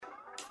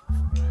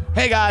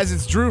Hey guys,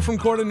 it's Drew from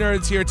Court of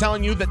Nerds here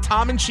telling you that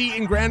Tom and Chi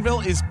in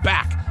Granville is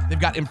back. They've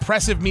got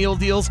impressive meal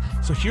deals,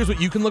 so here's what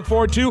you can look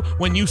forward to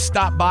when you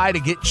stop by to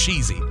get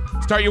cheesy.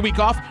 Start your week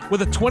off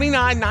with a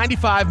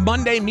 $29.95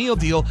 Monday meal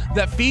deal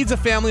that feeds a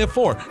family of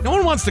 4. No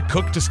one wants to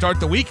cook to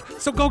start the week,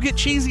 so go get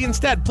cheesy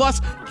instead.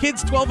 Plus,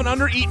 kids 12 and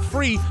under eat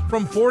free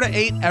from 4 to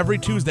 8 every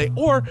Tuesday,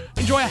 or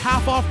enjoy a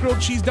half-off grilled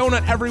cheese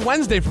donut every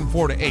Wednesday from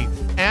 4 to 8.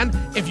 And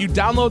if you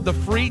download the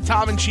free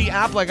Tom and Chi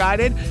app like I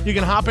did, you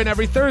can hop in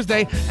every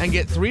Thursday and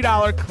get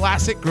 $3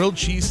 classic grilled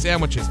cheese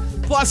sandwiches.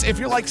 Plus, if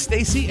you're like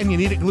Stacy and you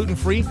need it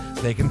gluten-free,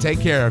 they can take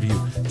care of you.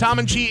 Tom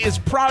and Chi is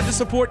proud to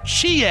support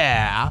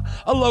Chia,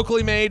 a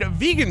locally made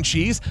vegan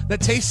cheese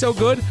that tastes so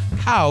good,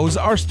 cows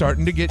are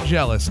starting to get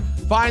jealous.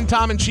 Find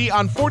Tom and Chi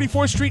on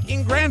 44th Street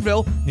in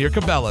Granville, near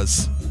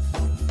Cabela's.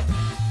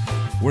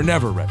 We're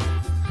never ready.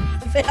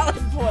 Valid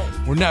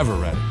point. We're never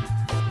ready.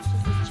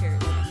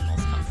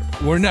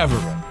 We're never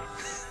ready.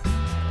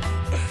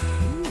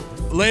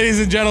 Ladies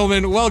and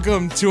gentlemen,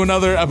 welcome to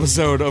another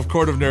episode of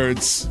Court of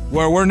Nerds,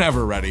 where we're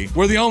never ready.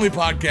 We're the only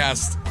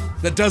podcast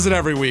that does it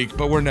every week,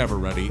 but we're never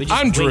ready.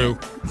 I'm Drew.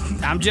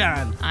 I'm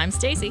John. I'm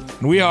Stacy.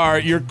 We are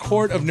your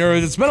Court of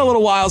Nerds. It's been a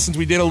little while since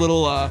we did a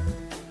little, I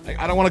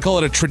don't want to call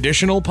it a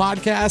traditional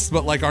podcast,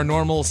 but like our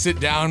normal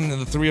sit down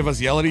and the three of us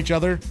yell at each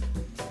other.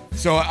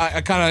 So I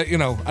kind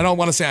of, I don't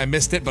want to say I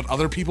missed it, but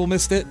other people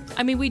missed it.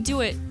 I mean, we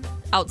do it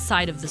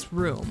outside of this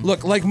room.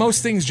 Look, like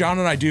most things John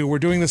and I do, we're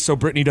doing this so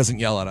Brittany doesn't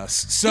yell at us.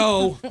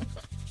 So,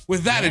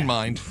 with that in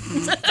mind,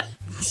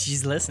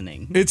 she's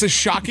listening. It's a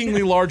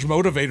shockingly large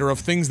motivator of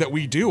things that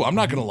we do. I'm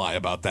not going to lie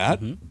about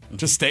that.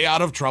 To stay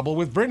out of trouble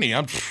with Brittany.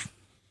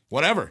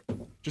 Whatever.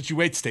 Just you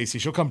wait, Stacy.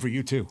 She'll come for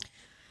you too.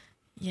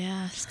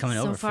 Yeah. She's coming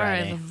so over far,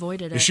 Friday. I've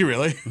avoided it. Is she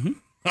really?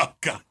 Oh,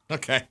 God.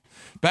 Okay.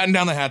 Batten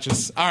down the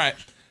hatches. All right.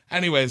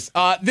 Anyways,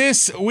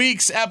 this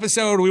week's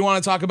episode, we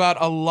want to talk about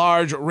a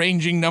large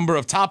ranging number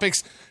of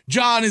topics.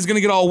 John is going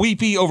to get all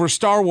weepy over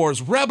Star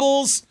Wars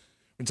Rebels.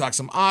 We're going to talk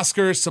some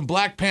Oscars, some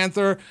Black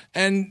Panther,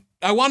 and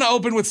I want to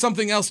open with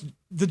something else.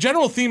 The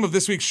general theme of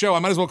this week's show, I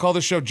might as well call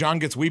this show John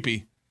Gets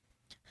Weepy.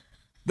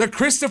 The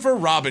Christopher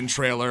Robin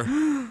trailer.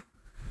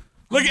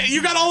 Look,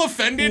 you got all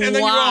offended, and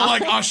then you were all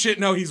like, oh shit,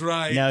 no, he's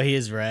right. No, he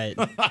is right.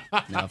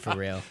 No, for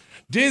real.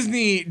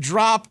 Disney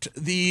dropped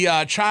the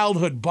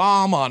childhood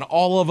bomb on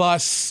all of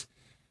us.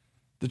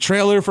 The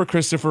trailer for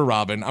Christopher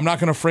Robin. I'm not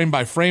going to frame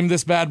by frame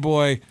this bad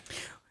boy,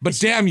 but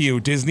damn you,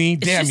 Disney,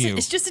 damn you.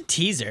 It's just a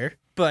teaser,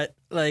 but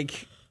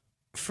like,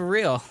 for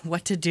real,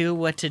 what to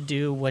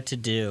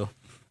do.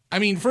 I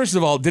mean, first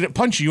of all, did it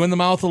punch you in the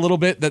mouth a little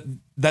bit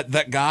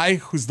that guy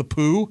who's the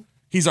poo,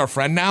 he's our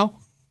friend now?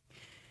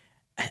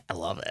 I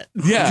love it.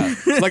 Yeah,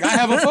 like I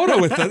have a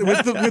photo with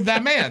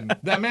that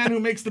man who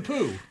makes the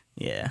poo.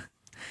 Yeah.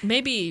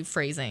 Maybe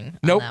phrasing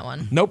on that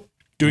one. Nope.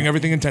 Doing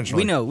everything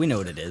intentionally. We know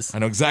what it is. I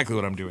know exactly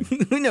what I'm doing.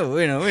 we know what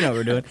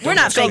we're doing. We're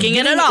not faking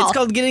it at all. It's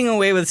called getting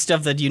away with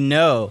stuff that you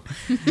know.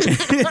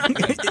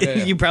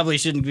 Yeah. You probably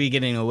shouldn't be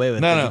getting away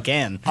with, but you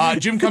can.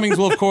 Jim Cummings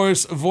will, of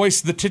course,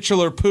 voice the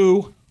titular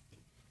poo.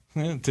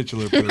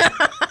 Titular poo.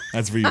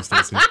 That's for you,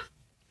 Stacey.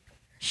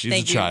 She's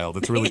a child.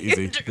 It's really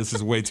easy. This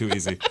is way too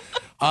easy.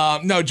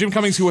 No, Jim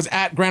Cummings, who was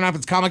at Grand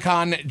Rapids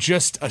Comic-Con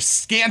just a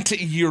scant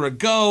year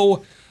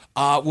ago,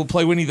 will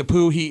play Winnie the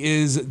Pooh. He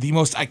is the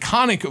most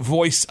iconic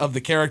voice of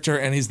the character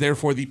and is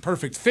therefore the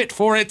perfect fit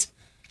for it.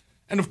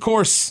 And of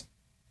course,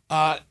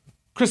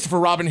 Christopher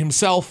Robin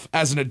himself,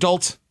 as an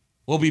adult,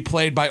 will be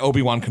played by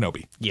Obi-Wan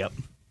Kenobi. Yep.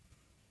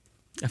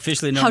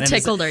 Officially known. How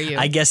tickled are you?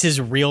 I guess his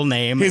real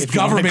name. His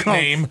government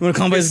name. You want to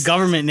call him by his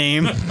government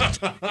name.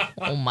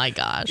 Oh my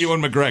gosh.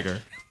 Ewan McGregor.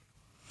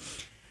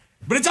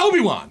 But it's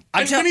Obi-Wan.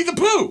 And Winnie the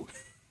Pooh.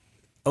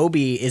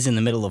 Obi is in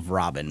the middle of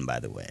Robin, by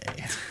the way.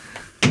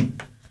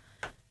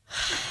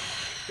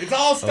 It's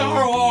all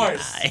Star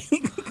Wars.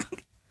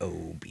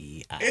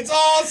 Obi. It's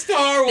all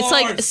Star Wars. It's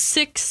like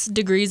 6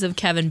 degrees of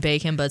Kevin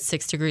Bacon, but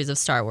 6 degrees of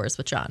Star Wars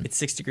with John. It's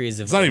 6 degrees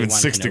of. It's not even Obi-Wan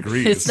 6 Kenobi.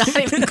 degrees. It's not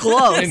even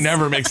close. It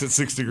never makes it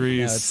 6 degrees.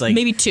 No, it's like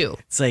maybe 2.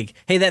 It's like,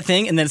 hey, that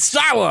thing, and then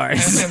Star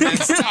Wars. And then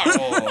Star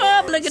Wars.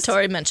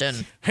 Obligatory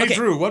mention. Hey, okay.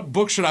 Drew, what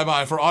book should I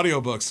buy for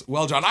audiobooks?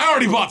 Well, John, I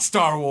already bought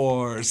Star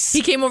Wars.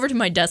 He came over to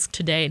my desk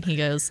today and he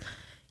goes,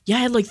 yeah, I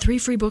had like 3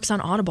 free books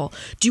on Audible.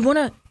 Do you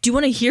want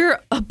to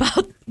hear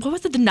about, what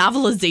was it, the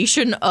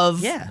novelization of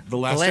The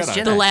Last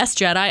Jedi. The Last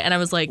Jedi? And I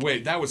was like,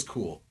 wait, that was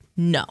cool.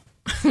 No.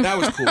 That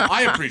was cool.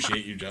 I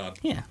appreciate you, John.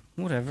 Yeah,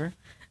 whatever.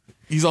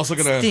 He's also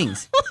going to...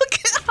 Stings. Look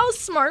at how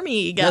smarmy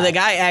he got. No, the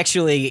guy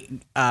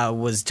actually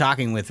was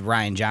talking with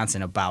Ryan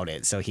Johnson about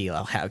it, so he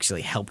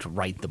actually helped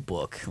write the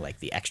book, like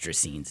the extra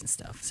scenes and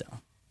stuff. So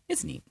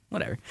it's neat.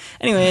 Whatever.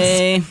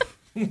 Anyway.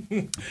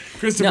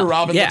 Christopher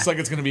Robin looks like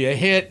it's going to be a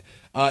hit.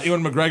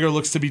 Ewan McGregor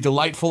looks to be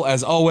delightful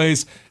as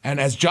always. And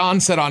as John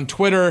said on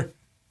Twitter,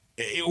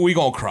 we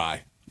going to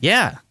cry.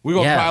 Yeah. We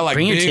going to cry like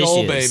big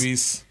old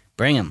babies.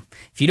 Bring him.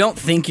 If you don't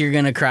think you're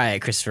going to cry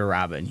at Christopher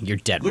Robin, you're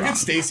dead Look wrong. at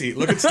Stacy.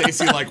 Look at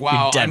Stacy like,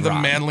 wow, You're I'm dead the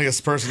wrong.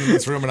 manliest person in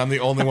this room, and I'm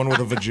the only one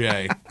with a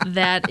vajay.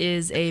 That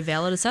is a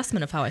valid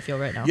assessment of how I feel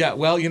right now. Yeah,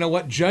 well, you know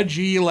what? Judge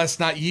ye, lest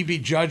not ye be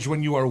judged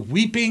when you are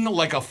weeping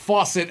like a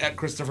faucet at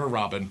Christopher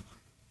Robin.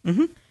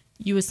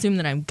 You assume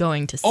that I'm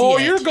going to see Oh,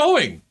 it. you're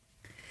going.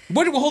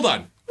 What? Hold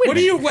on. What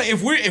do you?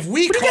 If we What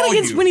do you call got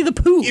against you? Winnie the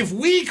Pooh? If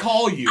we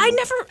call you, I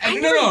never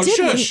did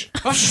shush, a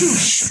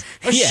shoosh,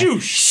 a Yeah.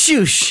 shoosh,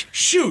 Shoosh.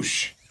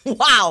 shoosh.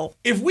 Wow.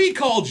 If we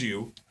called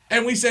you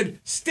and we said,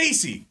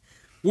 Stacy,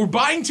 we're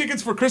buying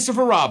tickets for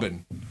Christopher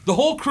Robin, the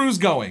whole crew's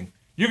going,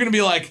 you're gonna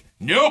be like,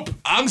 nope,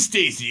 I'm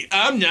Stacy,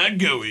 I'm not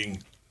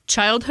going.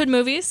 Childhood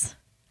movies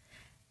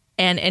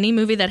and any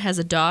movie that has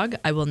a dog,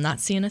 I will not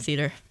see in a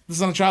theater. This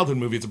is not a childhood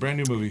movie; it's a brand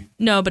new movie.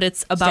 No, but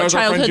it's about Stars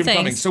our friend childhood Jim things.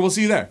 Cummings. So we'll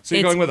see you there. So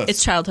you're going with us.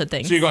 It's childhood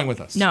things. So you're going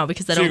with us. No,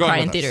 because I So don't you're cry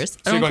going in with us. theaters. So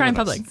I you're don't cry going in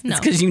with public. us. No.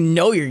 Because you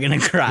know you're going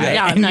to cry.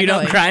 Yeah, I'm and not you don't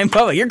going. cry in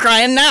public. You're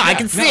crying now. I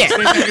can see it.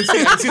 I can see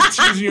it. I can see the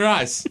tears in your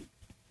eyes.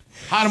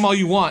 Hide them all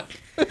you want.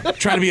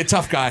 Try to be a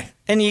tough guy.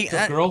 And you,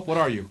 Girl, what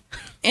are you?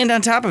 and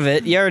on top of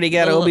it, you already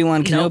got Well,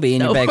 Obi-Wan no, Kenobi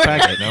in your no. back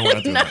pocket. No, we're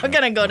not doing Not that.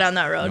 going to go down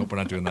that road. Nope, we're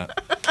not doing that.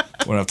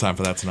 We don't have time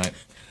for that tonight.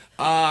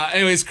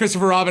 Anyways,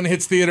 Christopher Robin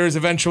hits theaters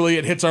eventually.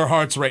 It hits our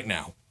hearts right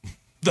now.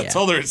 That's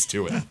all there is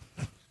to it.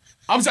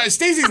 I'm sorry,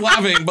 Stacey's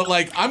laughing, but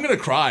like, I'm going to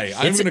cry.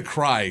 I'm going to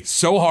cry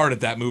so hard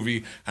at that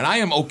movie, and I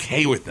am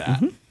okay with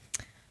that.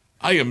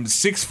 I am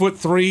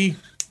 6'3"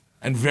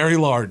 and very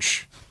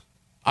large.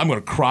 I'm going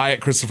to cry at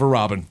Christopher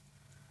Robin.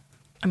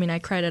 I mean, I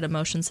cried at a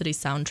Motion City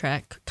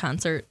soundtrack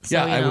concert. So,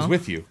 Yeah, you I know. was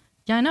with you.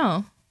 Yeah, I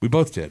know. We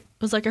both did. It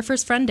was like our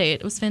first friend date.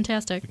 It was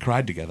fantastic. We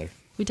cried together.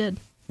 We did.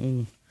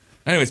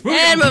 Anyways, moving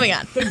And on. moving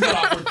on. Things got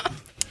awkward.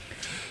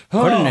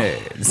 What a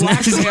nerds.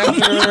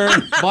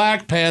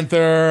 Black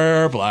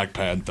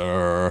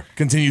Panther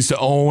continues to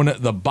own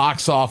the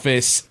box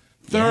office.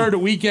 Third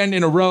weekend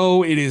in a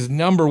row, it is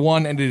number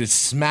one, and it is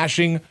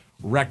smashing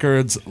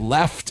records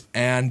left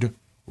and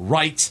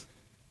right.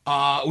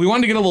 We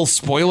wanted to get a little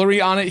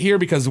spoilery on it here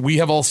because we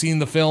have all seen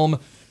the film.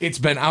 It's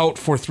been out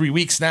for 3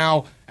 weeks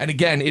now, and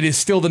again, it is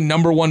still the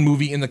number one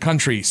movie in the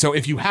country. So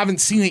if you haven't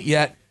seen it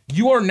yet,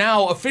 you are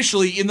now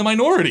officially in the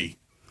minority.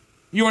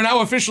 You are now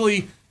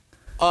officially...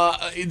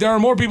 there are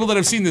more people that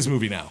have seen this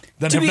movie now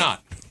than have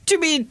not. To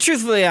be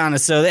truthfully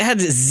honest, though, they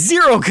had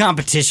zero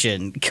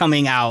competition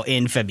coming out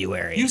in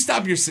February. You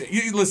stop your...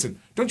 listen,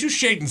 don't you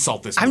shade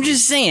insult this movie. I'm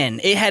just saying,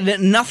 it had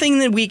nothing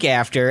the week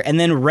after, and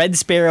then Red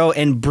Sparrow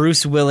and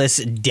Bruce Willis'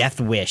 Death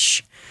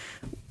Wish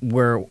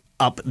were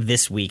up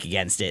this week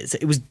against it. So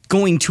it was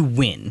going to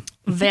win.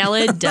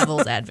 Valid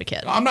devil's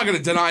advocate. I'm not going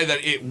to deny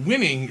that it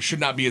winning should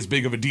not be as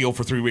big of a deal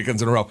for 3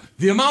 weekends in a row.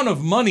 The amount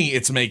of money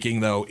it's making,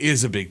 though,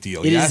 is a big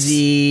deal. It yes? is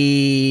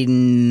the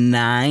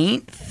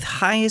 9th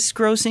highest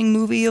grossing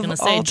movie of I'm all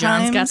going to say,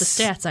 time. John's got the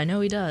stats. I know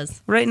he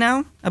does. Right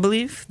now, I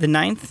believe. The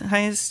 9th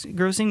highest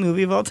grossing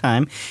movie of all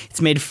time.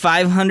 It's made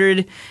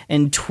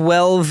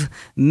 $512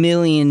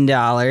 million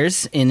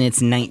in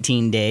its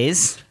 19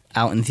 days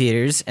out in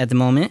theaters at the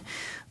moment,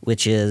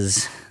 which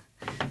is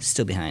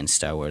still behind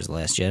Star Wars: The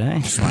Last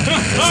Jedi. Just wanted to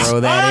throw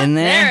that in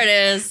there. There it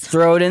is.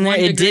 Throw it in there.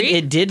 1 degree?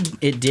 It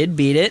did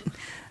beat it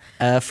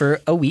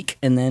for a week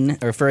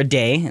or for a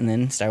day, and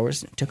then Star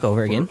Wars took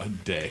over again. For a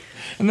day.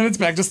 And then it's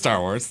back to Star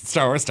Wars.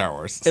 Star Wars.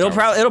 It'll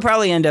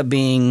probably end up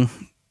being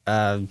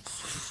 7th,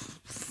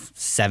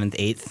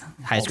 8th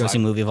highest All time.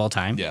 grossing movie of all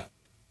time. Yeah.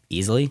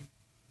 Easily.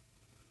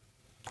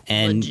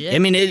 And Legit. I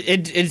mean,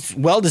 it's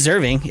well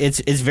deserving.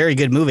 It's a very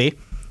good movie.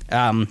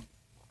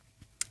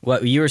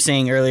 What you were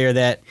saying earlier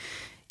that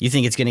you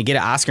think it's going to get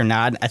an Oscar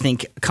nod. I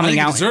think coming I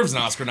think out it deserves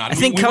an Oscar nod. I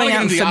think We wanna coming get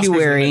out in into the Oscars in a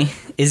February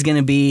minute. is going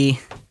to be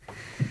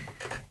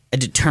a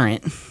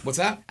deterrent. What's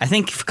that? I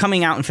think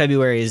coming out in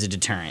February is a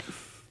deterrent.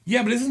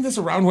 Yeah, but isn't this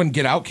around when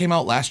Get Out came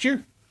out last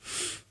year?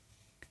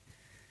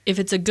 If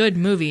it's a good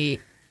movie,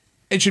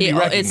 It should be it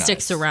recognized.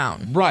 sticks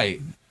around. Right.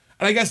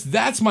 And I guess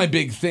that's my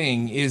big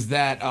thing is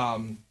that,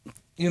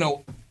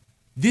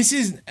 this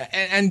is,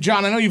 and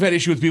John, I know you've had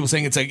issue with people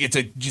saying it's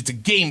a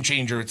game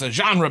changer, it's a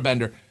genre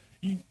bender.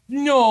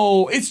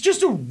 No, it's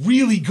just a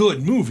really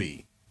good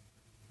movie.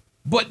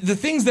 But the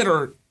things that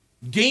are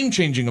game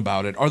changing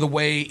about it are the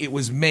way it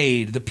was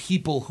made, the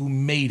people who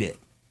made it.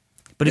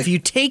 But if you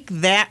take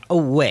that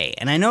away,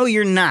 and I know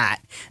you're not,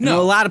 I know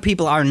No. a lot of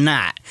people are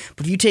not,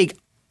 but if you take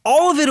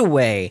all of it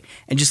away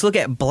and just look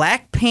at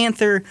Black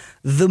Panther,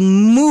 the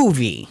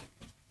movie,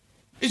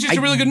 It's just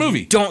a really good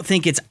movie. don't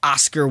think it's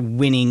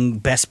Oscar-winning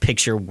Best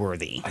Picture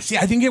worthy. See,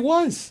 I think it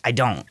was. I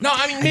don't. No,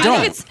 I mean, I maybe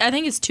don't. I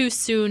think it's too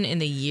soon in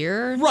the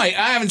year. Right.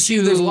 I haven't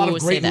seen. There's a lot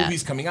of say great that.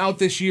 movies coming out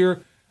this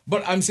year,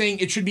 but I'm saying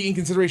it should be in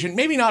consideration.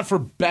 Maybe not for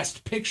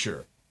Best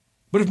Picture,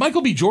 but if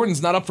Michael B.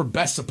 Jordan's not up for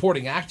Best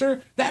Supporting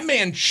Actor, that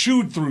man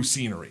chewed through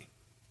scenery.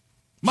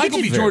 Michael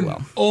did B. very Jordan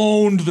well.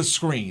 owned the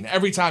screen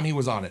every time he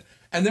was on it,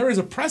 and there is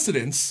a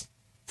precedence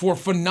for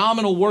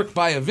phenomenal work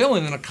by a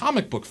villain in a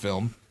comic book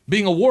film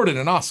being awarded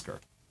an Oscar.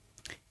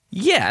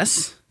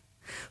 Yes,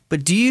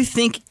 but do you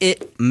think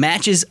it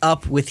matches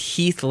up with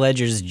Heath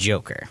Ledger's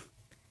Joker?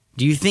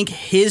 Do you think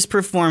his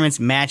performance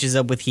matches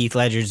up with Heath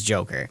Ledger's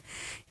Joker?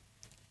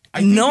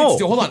 No.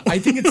 Hold on. I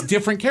think it's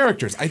different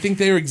characters. I think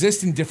they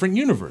exist in different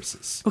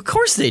universes. Of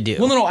course they do.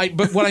 Well, no.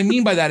 But what I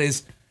mean by that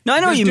is, no,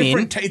 I know what you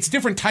mean. It's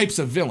different types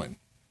of villain.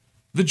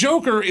 The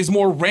Joker is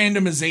more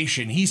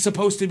randomization. He's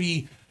supposed to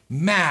be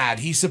mad.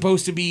 He's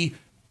supposed to be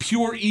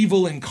pure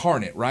evil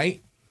incarnate, right?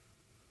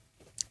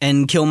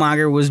 And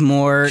Killmonger was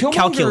more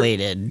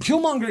calculated.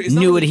 Killmonger is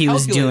knew what he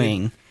was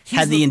doing.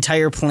 Had the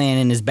entire plan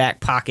in his back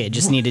pocket,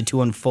 just needed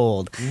to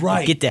unfold.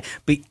 Right. Get that.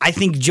 But I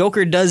think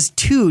Joker does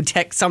too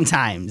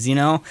sometimes, you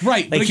know?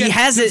 Right. Like again, he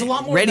has it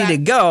ready to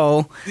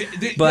go.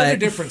 The other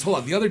difference, hold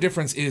on. The other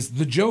difference is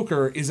the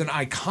Joker is an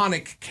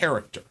iconic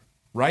character,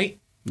 right?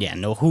 Yeah,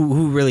 no,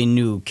 who really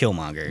knew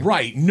Killmonger?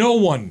 Right. No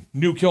one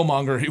knew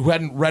Killmonger who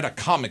hadn't read a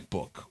comic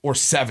book or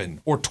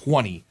 7 or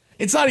 20.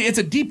 It's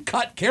a deep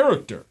cut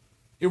character.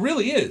 It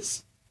really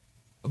is.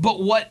 But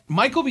what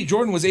Michael B.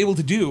 Jordan was able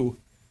to do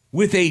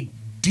with a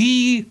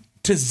D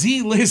to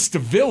Z list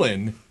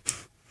villain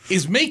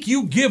is make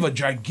you give a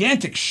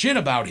gigantic shit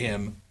about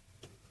him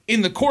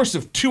in the course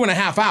of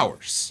 2.5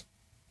 hours.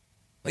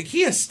 Like,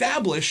 he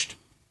established,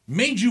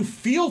 made you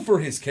feel for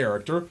his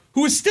character,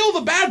 who is still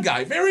the bad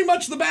guy, very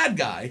much the bad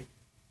guy.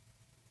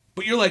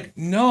 But you're like,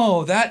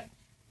 no, that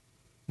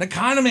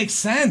kind of makes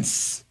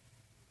sense.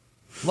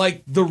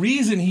 Like, the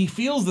reason he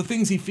feels the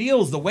things he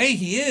feels, the way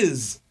he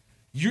is,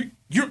 you're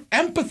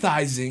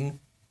empathizing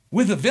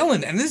with a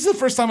villain. And this is the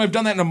first time I've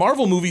done that in a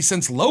Marvel movie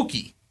since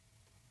Loki.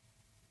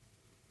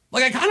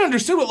 Like, I kind of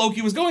understood what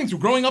Loki was going through.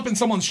 Growing up in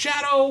someone's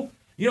shadow,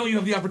 you know, you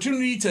have the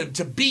opportunity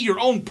to be your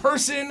own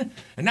person.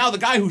 And now the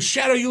guy whose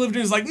shadow you lived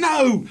in is like,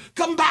 no,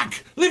 come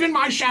back, live in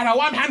my shadow,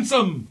 I'm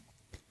handsome.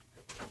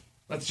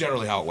 That's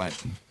generally how it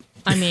went.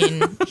 I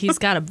mean, he's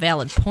got a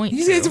valid point.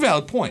 It's a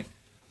valid point.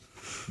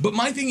 But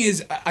my thing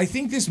is, I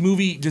think this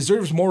movie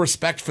deserves more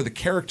respect for the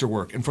character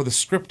work and for the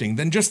scripting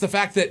than just the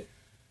fact that,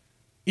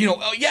 you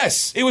know,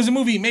 yes, it was a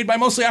movie made by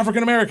mostly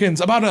African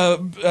Americans about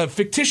a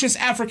fictitious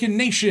African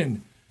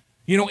nation.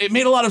 You know, it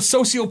made a lot of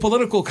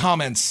socio-political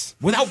comments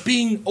without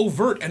being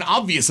overt and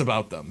obvious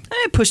about them.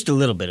 It pushed a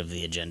little bit of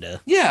the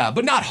agenda. Yeah,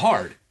 but not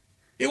hard.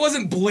 It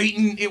wasn't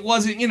blatant. It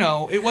wasn't,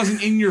 it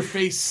wasn't in your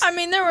face. I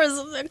mean, there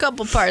was a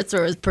couple parts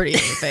where it was pretty in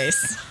your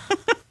face.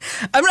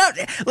 I'm not,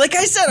 like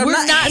I said, We're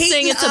not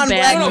saying it's a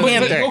bad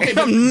Black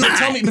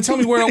Panther. But tell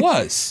me where it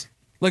was.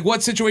 Like,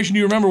 what situation do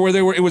you remember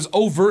where it was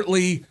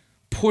overtly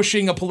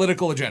pushing a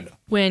political agenda?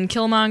 When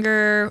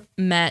Killmonger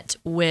met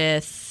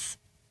with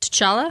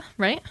T'Challa,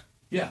 right?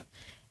 Yeah.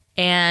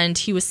 And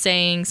he was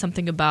saying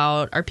something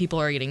about our people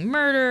are getting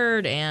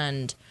murdered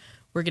and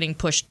we're getting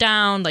pushed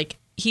down. Like,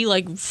 he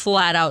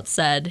flat out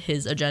said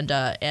his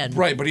agenda and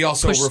right, but he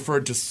also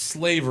referred to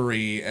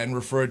slavery and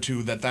referred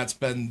to that's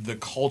been the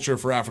culture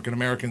for African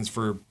Americans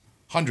for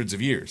hundreds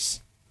of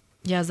years.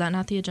 Yeah, is that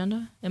not the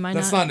agenda?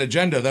 That's not an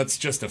agenda. That's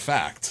just a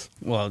fact.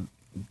 Well,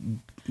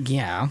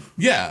 yeah.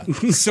 Yeah.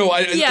 So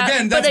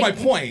again, that's my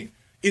point.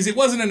 Is it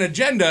wasn't an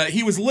agenda.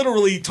 He was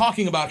literally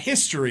talking about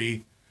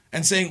history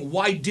and saying,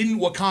 why didn't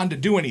Wakanda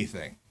do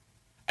anything?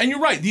 And you're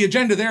right. The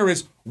agenda there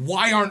is,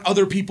 why aren't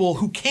other people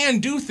who can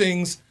do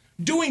things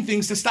doing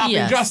things to stop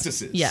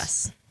injustices?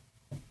 Yes.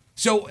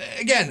 So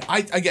again,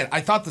 I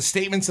thought the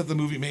statements that the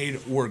movie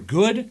made were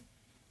good.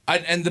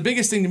 And the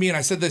biggest thing to me, and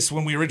I said this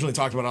when we originally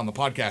talked about it on the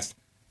podcast,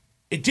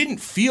 it didn't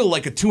feel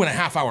like a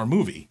 2.5-hour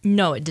movie.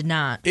 No, it did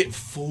not. It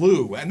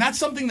flew. And that's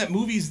something that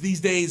movies these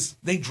days,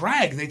 they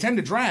tend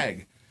to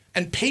drag.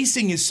 And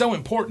pacing is so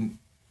important.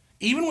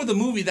 Even with a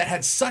movie that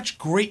had such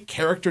great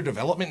character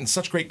development and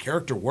such great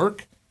character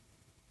work,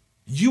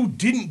 you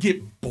didn't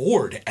get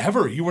bored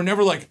ever. You were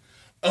never like,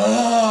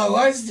 oh,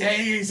 what's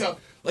taking so...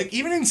 Like,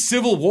 even in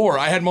Civil War,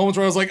 I had moments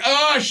where I was like,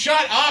 oh,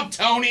 shut up,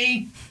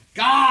 Tony.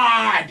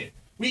 God,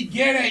 we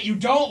get it. You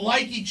don't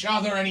like each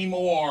other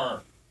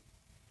anymore.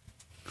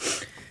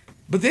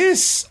 But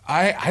this,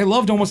 I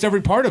loved almost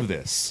every part of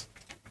this.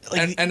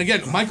 And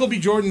again, Michael B.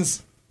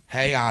 Jordan's,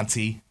 hey,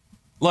 auntie.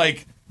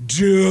 Like,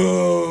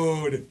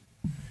 dude,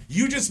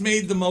 you just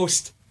made the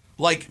most,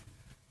 like,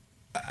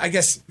 I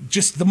guess,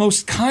 just the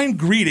most kind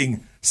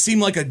greeting seem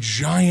like a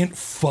giant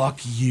fuck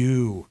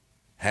you.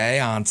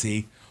 Hey,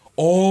 auntie.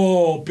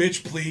 Oh,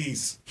 bitch,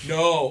 please.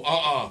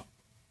 No,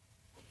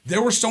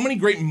 There were so many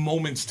great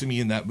moments to me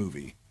in that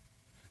movie.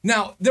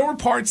 Now, there were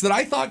parts that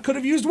I thought could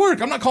have used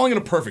work. I'm not calling it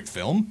a perfect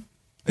film.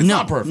 It's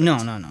not perfect. No.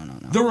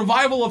 The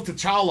revival of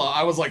T'Challa,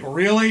 I was like,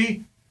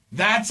 really?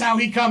 That's how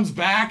he comes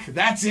back?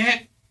 That's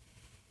it?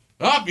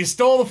 Oh, you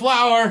stole the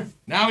flower.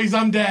 Now he's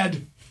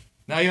undead.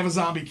 Now you have a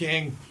zombie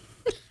king.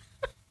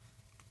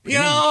 You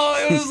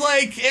know, it was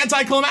like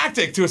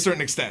anticlimactic to a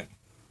certain extent.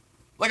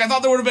 Like, I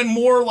thought there would have been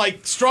more,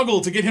 like,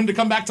 struggle to get him to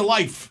come back to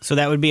life. So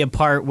that would be a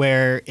part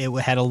where it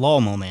had a lull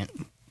moment.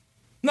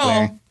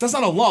 No, that's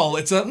not a lull.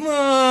 It's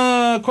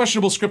a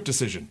questionable script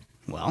decision.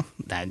 Well,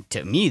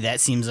 to me, that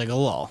seems like a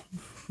lull.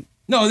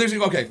 No,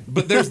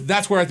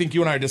 that's where I think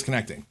you and I are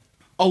disconnecting.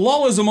 A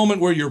lull is a moment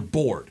where you're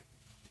bored.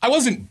 I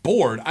wasn't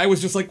bored. I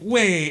was just like,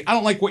 wait, I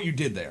don't like what you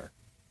did there.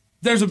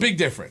 There's a big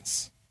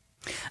difference.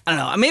 I don't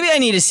know. Maybe I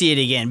need to see it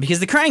again because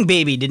the crying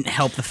baby didn't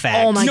help the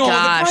fact. Oh my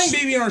gosh. The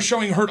crying baby in our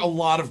showing heard a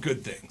lot of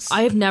good things.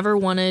 I have never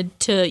wanted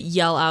to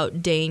yell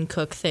out Dane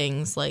Cook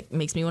things like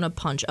makes me want to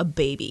punch a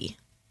baby.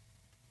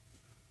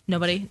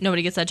 Nobody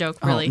gets that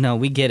joke, really? Oh, no,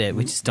 we get it.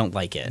 We just don't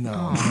like it.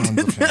 No, one's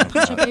a fan of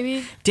Punch a that.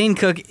 baby? Dane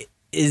Cook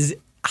is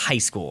high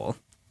school.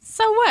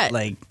 So what?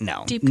 Like,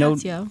 no. Deep no,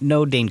 cuts, yo.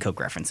 no Dane Cook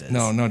references.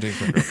 No Dane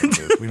Cook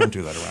references. We don't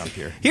do that around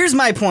here. Here's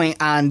my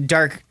point on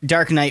Dark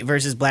Knight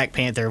versus Black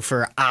Panther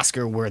for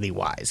Oscar-worthy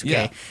wise.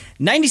 Okay,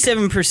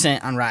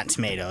 97% on Rotten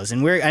Tomatoes,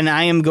 and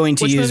I am going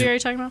to Which use movie are you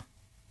talking about?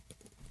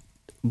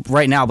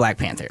 right now Black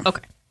Panther.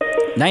 Okay.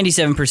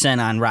 97%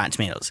 on Rotten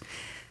Tomatoes,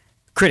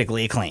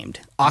 critically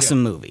acclaimed,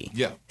 awesome movie.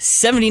 Yeah.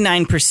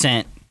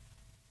 79%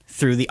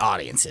 through the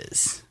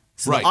audiences.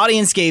 So Right. the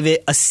audience gave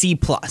it a C+.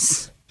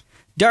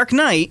 Dark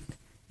Knight,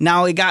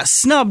 now it got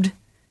snubbed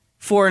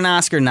for an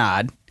Oscar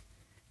nod.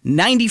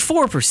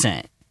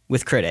 94%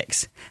 with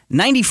critics.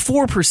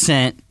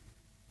 94%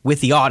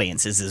 with the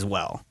audiences as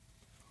well.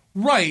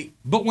 Right,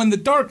 but when The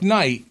Dark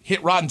Knight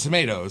hit Rotten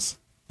Tomatoes,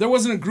 there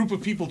wasn't a group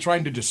of people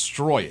trying to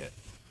destroy it.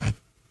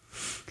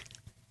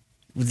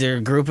 Was there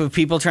a group of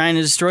people trying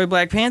to destroy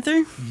Black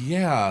Panther?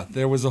 Yeah,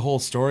 there was a whole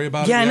story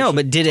about it. Yeah, I We know,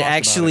 actually but did it talked about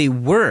actually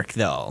work,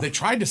 though? They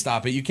tried to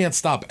stop it. You can't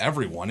stop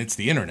everyone. It's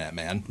the internet,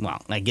 man.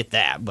 Well, I get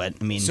that, but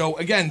I mean... So,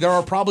 again, there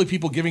are probably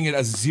people giving it a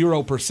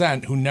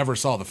 0% who never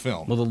saw the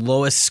film. Well, the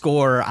lowest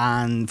score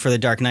for The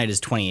Dark Knight is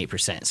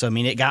 28%. So, I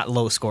mean, it got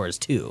low scores,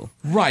 too.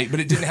 Right, but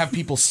it didn't have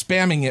people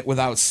spamming it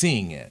without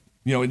seeing it.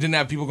 You know, it didn't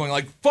have people going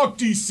like, fuck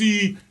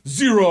DC,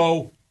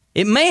 0.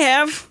 It may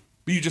have...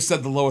 But you just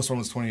said the lowest one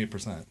was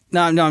 28%.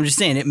 No, I'm just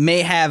saying, it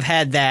may have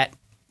had that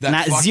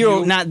not fuck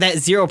zero, you? not that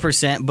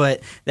 0%, but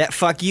that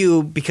fuck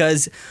you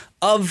because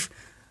of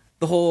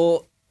the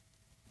whole...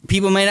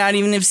 People might not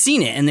even have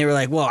seen it, and they were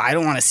like, well, I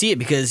don't want to see it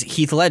because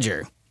Heath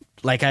Ledger.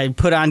 Like I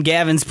put on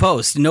Gavin's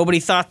post. Nobody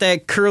thought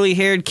that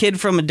curly-haired kid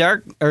from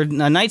A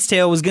Knight's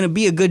Tale was going to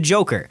be a good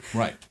Joker.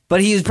 Right.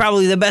 But he is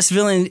probably the best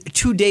villain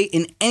to date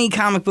in any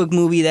comic book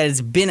movie that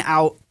has been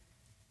out,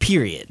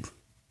 period.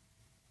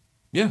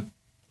 Yeah.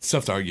 It's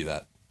tough to argue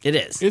that. It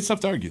is. It's tough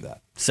to argue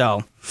that.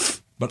 So,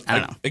 But I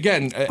don't know.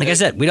 Again, like I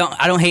said,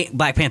 I don't hate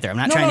Black Panther. I'm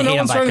not trying to hate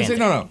on Black Panther.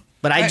 No.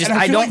 But I And just I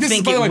I feel don't like this is-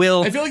 think by the it way,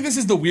 will. I feel like this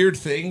is the weird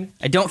thing.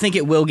 I don't think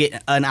it will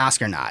get an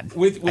Oscar nod.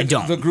 With I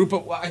don't. the group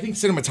of, I think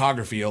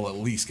cinematography will at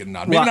least get a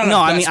nod. Maybe Well, not no,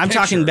 a I mean, Best I'm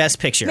talking Picture. Best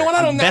Picture. No,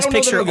 I don't, Best I don't know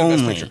that Picture it'll get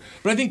Best only. Picture.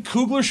 But I think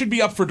Coogler should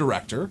be up for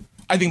director.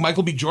 I think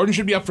Michael B. Jordan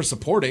should be up for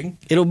supporting.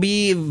 It'll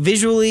be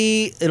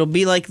visually, it'll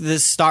be like the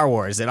Star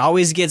Wars. It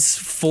always gets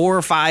 4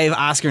 or 5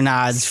 Oscar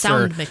nods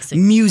Sound for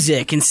mixing.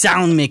 music and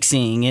sound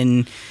mixing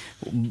and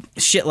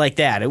shit like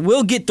that. It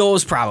will get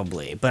those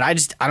probably, but I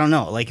don't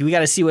know. Like, we got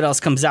to see what else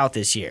comes out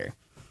this year.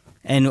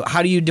 And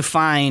how do you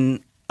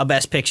define a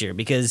Best Picture?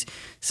 Because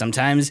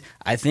sometimes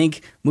I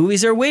think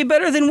movies are way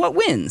better than what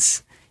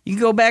wins. You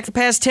can go back the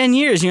past 10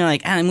 years and you're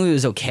like, that movie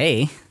was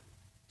okay.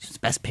 Is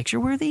Best Picture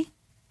worthy?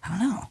 I don't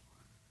know.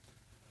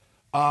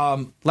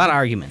 A lot of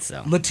arguments,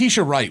 though.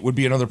 Letitia Wright would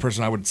be another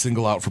person I would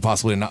single out for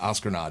possibly an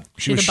Oscar nod.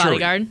 She The was Shuri.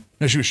 bodyguard?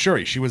 No, she was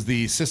Shuri. She was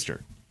the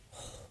sister.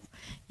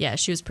 Yeah,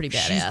 she was pretty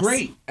badass. She's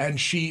great, and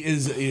she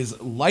is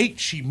light.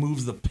 She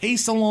moves the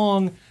pace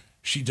along.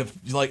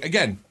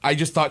 Again, I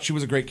just thought she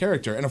was a great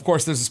character. And of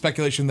course, there's a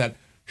speculation that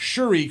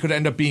Shuri could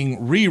end up being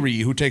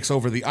Riri, who takes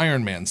over the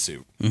Iron Man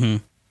suit.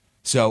 Mm-hmm.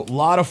 So, a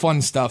lot of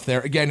fun stuff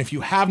there. Again, if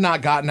you have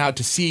not gotten out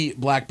to see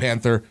Black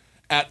Panther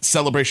at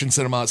Celebration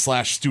Cinema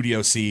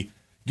 /Studio C,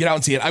 get out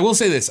and see it. I will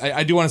say this.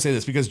 I do want to say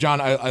this because,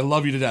 John, I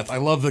love you to death. I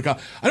love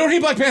I don't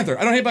hate Black Panther.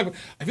 I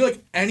feel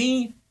like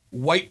any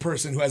white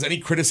person who has any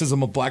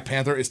criticism of Black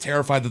Panther is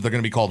terrified that they're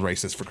going to be called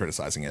racist for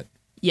criticizing it.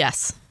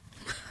 Yes.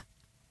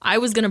 I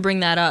was going to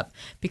bring that up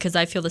because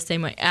I feel the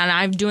same way. And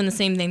I'm doing the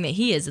same thing that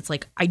he is. It's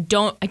like, I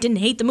didn't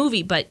hate the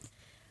movie, but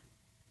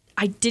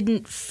I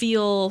didn't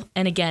feel,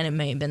 and again, it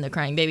may have been the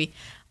crying baby,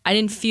 I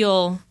didn't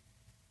feel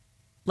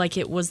like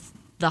it was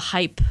the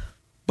hype.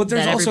 But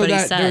there's that also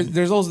everybody that said.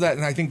 there's also that,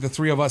 and I think the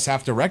three of us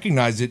have to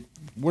recognize it.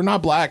 We're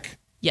not black.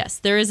 Yes,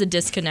 there is a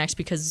disconnect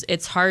because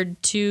it's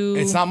hard to.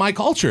 It's not my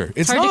culture.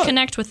 It's hard not. to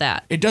connect with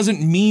that. It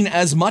doesn't mean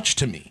as much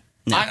to me.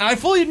 No. I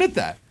fully admit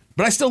that.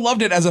 But I still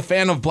loved it as a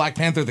fan of Black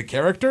Panther the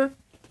character,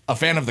 a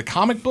fan of the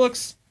comic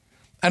books,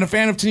 and a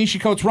fan of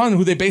Ta-Nehisi Coates' run,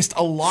 who they based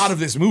a lot of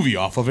this movie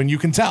off of, and you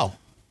can tell.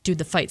 Dude,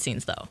 the fight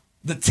scenes though.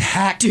 The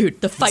tact, Dude,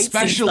 the fight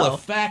special scenes, though.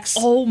 effects.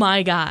 Oh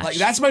my gosh. Like,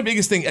 that's my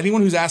biggest thing.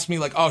 Anyone who's asked me,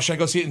 like, oh, should I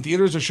go see it in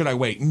theaters or should I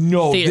wait?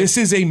 No, Theater. this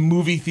is a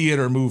movie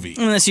theater movie.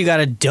 Unless you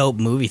got a dope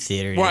movie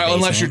theater. In your Right,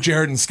 unless you're basement.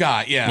 Jared and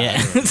Scott, yeah.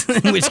 Yeah.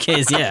 In which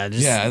case, yeah.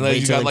 Just Yeah, unless wait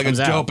you till got it like a comes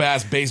out.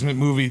 dope-ass basement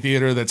movie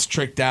theater that's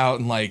tricked out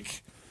and,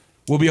 like,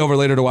 we'll be over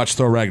later to watch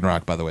Thor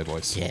Ragnarok, by the way,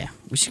 boys. Yeah,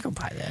 we should go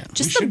buy that.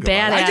 just We the should go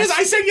buy it. badass.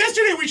 I said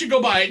yesterday we should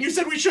go buy it, and you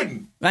said we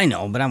shouldn't. I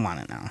know, but I want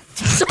it now.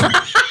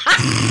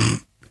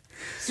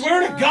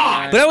 Swear to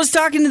God. But I was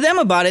talking to them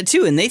about it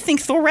too, and they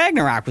think Thor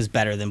Ragnarok was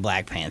better than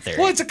Black Panther.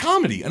 Well, it's a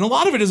comedy, and a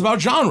lot of it is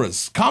about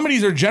genres.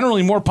 Comedies are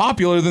generally more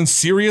popular than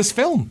serious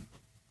film.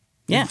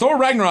 Yeah. Thor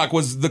Ragnarok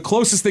was the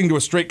closest thing to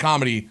a straight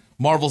comedy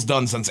Marvel's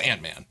done since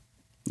Ant-Man.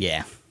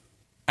 Yeah.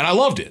 And I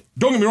loved it.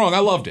 Don't get me wrong, I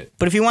loved it.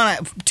 But if you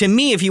want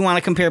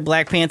to compare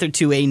Black Panther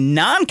to a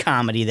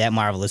non-comedy that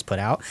Marvel has put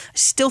out, I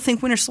still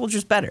think Winter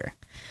Soldier's better.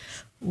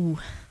 Ooh.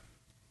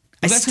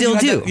 I still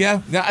do.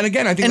 Yeah, and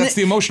again, I think that's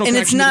the emotional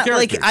connection. And it's not to the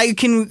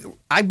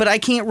like but I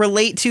can't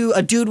relate to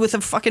a dude with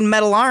a fucking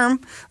metal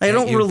arm. I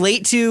don't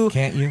relate to.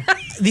 Can't you?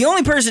 The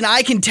only person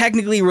I can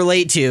technically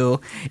relate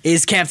to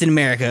is Captain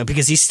America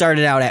because he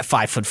started out at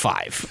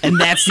 5'5", and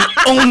that's the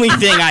only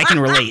thing I can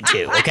relate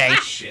to. Okay.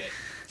 Shit.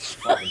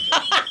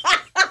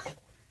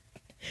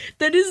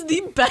 That is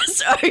the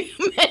best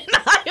argument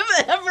I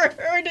have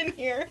ever heard in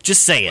here.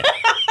 Just say it.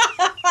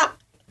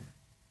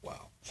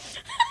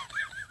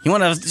 You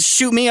want to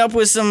shoot me up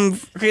with some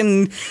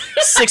freaking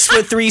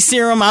 6'3"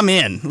 serum? I'm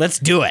in. Let's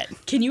do it.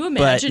 Can you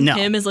imagine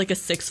him as like a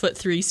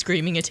 6'3"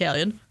 screaming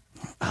Italian?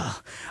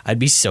 I'd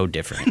be so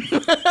different.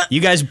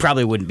 You guys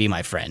probably wouldn't be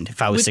my friend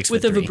if I was 6'3".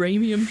 With a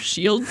vibranium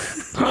shield.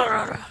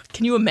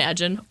 Can you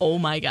imagine? Oh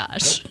my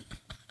gosh.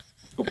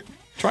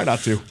 Try not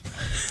to.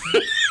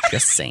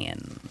 Just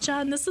saying.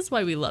 John, this is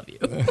why we love you.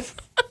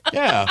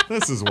 Yeah,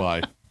 this is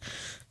why.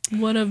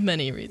 One of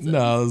many reasons.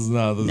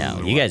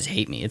 No, you guys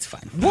hate me. It's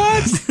fine.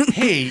 What?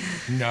 Hate?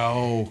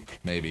 No,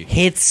 maybe.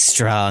 Hate's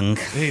strong.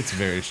 Hate's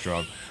very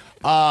strong.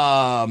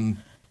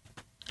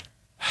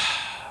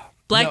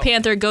 Black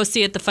Panther, go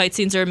see it. The fight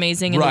scenes are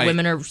amazing, and the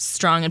women are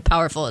strong and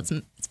powerful. It's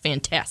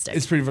fantastic.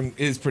 It's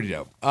pretty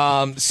dope. So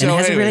and it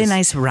has a really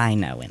nice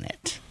rhino in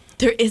it.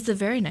 There is a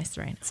very nice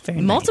rhino. It's very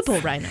Multiple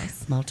nice.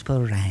 rhinos.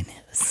 Multiple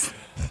rhinos.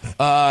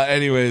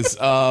 Anyways,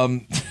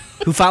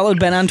 who followed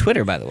Ben on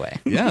Twitter, by the way.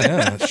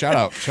 Yeah. Shout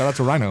out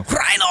to Rhino.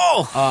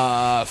 Rhino!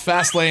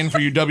 Fastlane for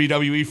you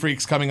WWE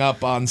freaks coming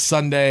up on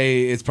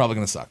Sunday. It's probably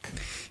going to suck.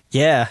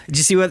 Yeah. Did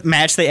you see what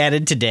match they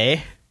added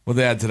today? What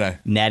they had today?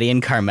 Natty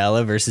and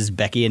Carmella versus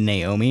Becky and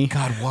Naomi.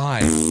 God,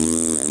 why?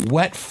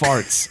 Wet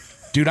farts.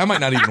 Dude, I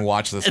might not even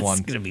watch this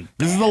one. Gonna be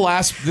This is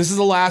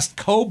the last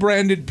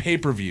co-branded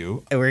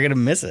pay-per-view. And we're gonna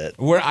miss it.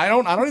 Where I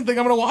don't even think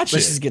I'm gonna watch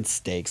Let's it. just get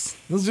steaks.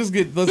 Let's just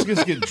get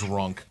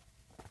drunk.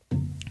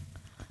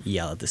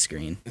 Yell at the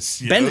screen.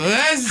 Yeah, Ben,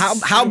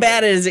 how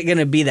bad is it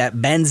gonna be that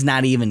Ben's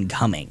not even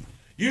coming?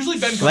 Usually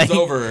Ben comes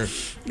over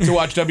to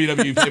watch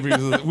WWE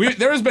pay-per-views.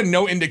 There has been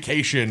no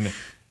indication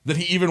that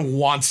he even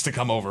wants to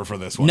come over for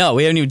this one. No,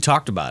 we haven't even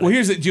talked about it. Well,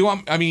 here's it. Do you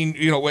want? I mean,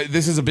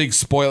 this is a big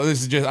spoiler.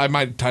 This is just. I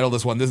might title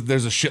this one.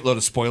 There's a shitload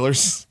of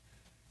spoilers.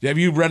 Have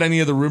you read any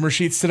of the rumor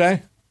sheets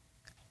today?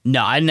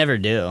 No, I never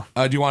do.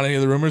 Do you want any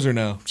of the rumors or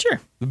no? Sure.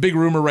 The big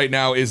rumor right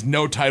now is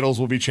no titles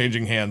will be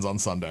changing hands on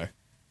Sunday.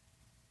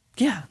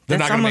 Yeah, they're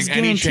not going to make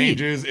any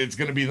changes. It's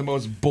going to be the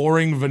most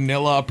boring,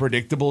 vanilla,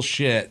 predictable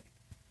shit.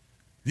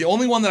 The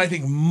only one that I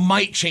think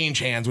might change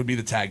hands would be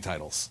the tag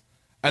titles.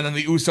 And then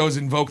the Usos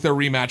invoke their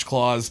rematch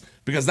clause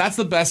because that's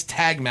the best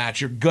tag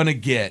match you're going to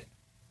get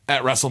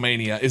at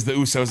WrestleMania is the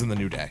Usos and the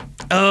New Day.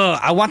 Oh,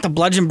 I want the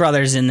Bludgeon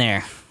Brothers in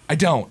there. I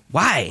don't.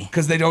 Why?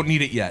 Because they don't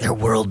need it yet. They're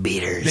world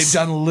beaters. They've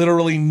done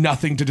literally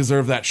nothing to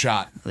deserve that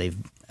shot. They're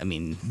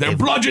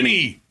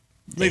bludgeony.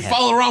 They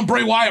followed around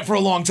Bray Wyatt for a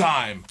long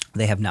time.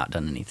 They have not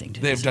done anything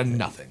to They've done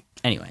nothing.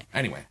 Anyway.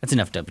 That's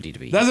enough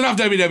WWE. That's enough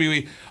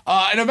WWE.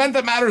 An event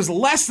that matters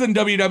less than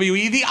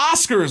WWE, the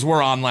Oscars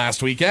were on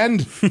last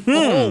weekend.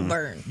 Oh,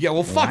 burn. Yeah,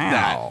 well, fuck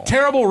that.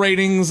 Terrible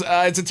ratings.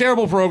 It's a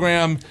terrible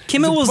program.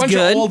 Kimmel was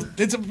good.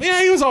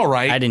 He was all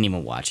right. I didn't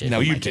even watch it.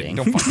 No, you didn't.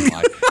 Don't fucking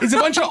lie. It's a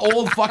bunch of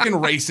old fucking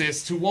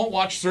racists who won't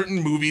watch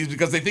certain movies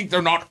because they think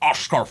they're not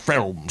Oscar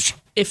films.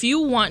 If you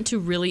want to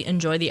really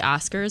enjoy the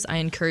Oscars, I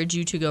encourage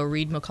you to go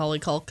read Macaulay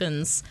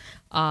Culkin's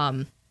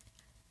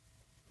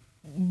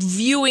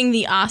viewing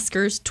the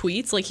Oscars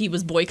tweets. Like he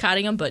was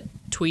boycotting them, but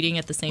tweeting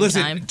at the same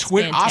time.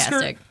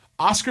 Fantastic.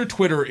 Oscar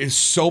Twitter is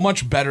so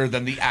much better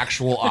than the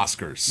actual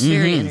Oscars.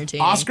 Very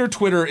entertaining. Oscar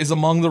Twitter is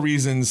among the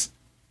reasons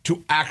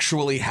to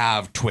actually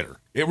have Twitter.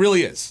 It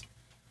really is.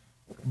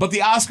 But the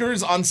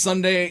Oscars on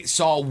Sunday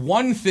saw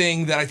one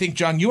thing that I think,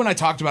 John, you and I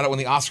talked about it when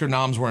the Oscar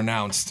noms were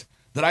announced,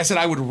 that I said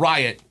I would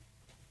riot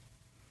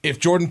if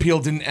Jordan Peele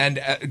didn't end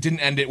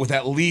it with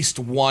at least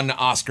one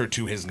Oscar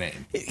to his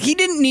name. He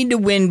didn't need to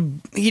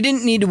win. He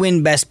didn't need to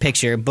win Best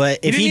Picture, but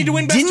if he didn't need to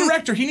win Best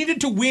Director, he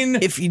needed to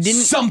win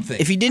something.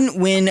 If he didn't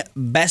win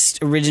Best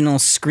Original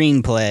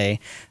Screenplay,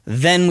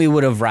 then we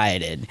would have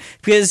rioted.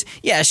 Because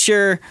yeah,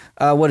 sure.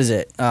 What is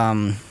it?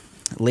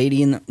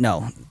 Lady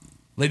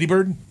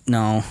Bird?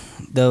 No,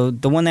 the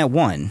one that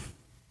won.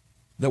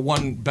 That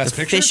won Best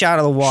Picture. Fish Out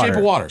of the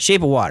Water.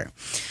 Shape of Water.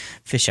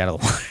 Fish Out of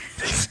the Water.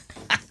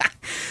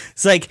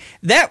 It's like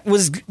that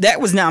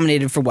was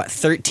nominated for what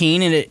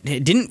 13, and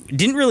it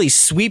didn't really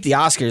sweep the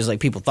Oscars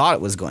like people thought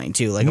it was going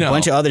to. Like a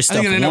bunch of other stuff.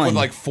 I think it ended won. up with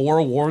like 4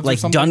 awards. Like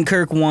or something.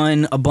 Dunkirk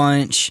won a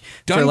bunch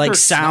for like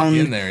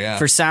sound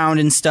for sound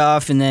and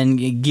stuff, and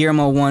then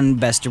Guillermo won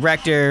Best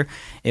Director.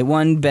 It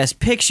won Best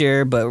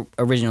Picture, but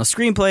original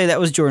screenplay that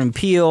was Jordan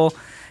Peele,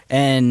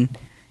 and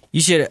You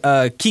should.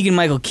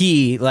 Keegan-Michael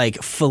Key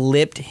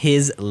flipped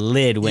his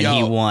lid when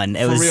he won.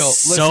 It was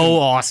so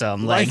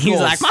awesome. He's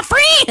like, my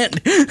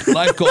friend.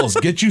 Life goals.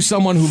 Get you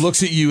someone who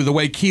looks at you the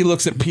way Key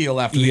looks at Peel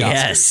after the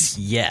Oscars.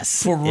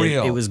 Yes. For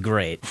real. It was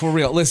great. For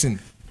real. Listen,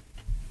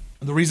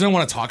 the reason I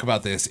want to talk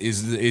about this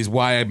is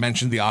why I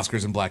mentioned the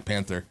Oscars and Black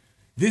Panther.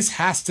 This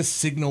has to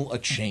signal a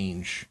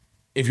change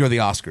if you're the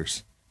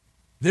Oscars.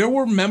 There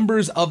were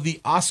members of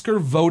the Oscar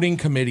voting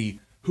committee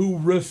who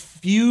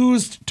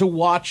refused to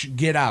watch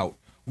Get Out,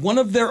 one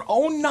of their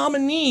own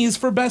nominees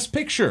for Best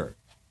Picture.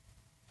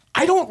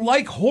 I don't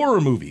like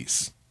horror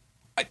movies.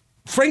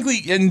 Frankly,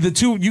 and the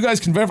two, you guys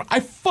can verify,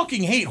 I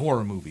fucking hate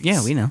horror movies.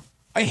 Yeah, we know.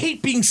 I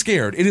hate being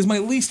scared. It is my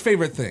least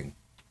favorite thing.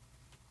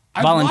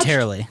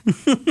 Voluntarily.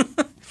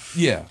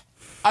 Yeah.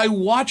 I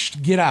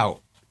watched Get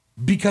Out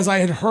because I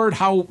had heard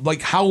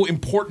how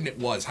important it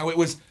was. How it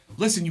was,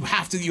 listen, you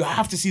have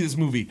to see this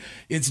movie.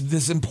 It's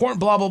this important,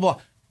 blah, blah, blah.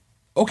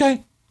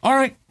 Okay. All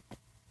right.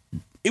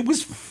 It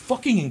was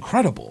fucking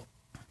incredible.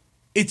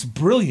 It's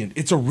brilliant.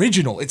 It's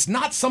original. It's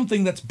not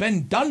something that's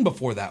been done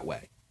before that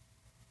way.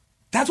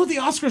 That's what the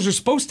Oscars are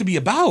supposed to be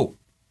about.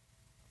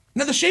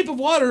 Now, The Shape of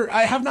Water,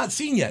 I have not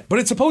seen yet, but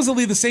it's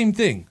supposedly the same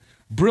thing.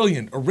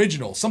 Brilliant,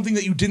 original, something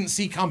that you didn't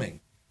see coming.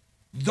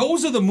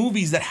 Those are the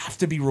movies that have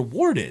to be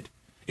rewarded.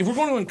 If we're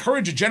going to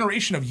encourage a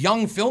generation of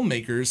young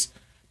filmmakers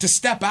to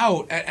step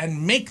out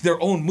and make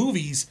their own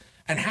movies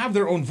and have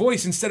their own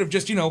voice instead of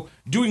just,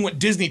 doing what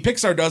Disney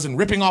Pixar does and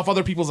ripping off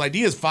other people's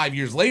ideas 5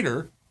 years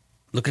later.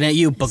 Looking at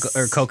you,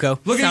 Coco.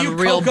 Look at you,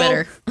 real Coco.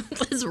 bitter.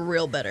 It's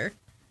real bitter.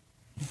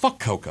 Fuck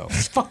Coco.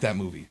 Fuck that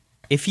movie.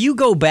 If you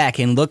go back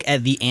and look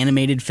at the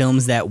animated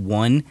films that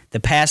won, the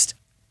past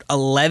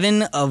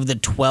 11 of the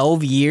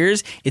 12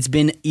 years, it's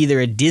been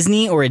either a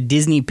Disney or a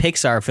Disney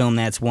Pixar film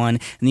that's won.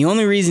 And the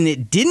only reason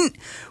it didn't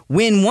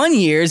win one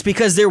year is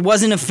because there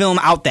wasn't a film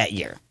out that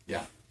year.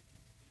 Yeah.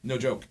 No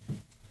joke.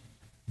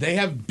 They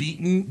have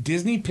beaten,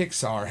 Disney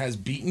Pixar has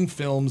beaten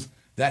films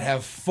that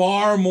have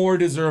far more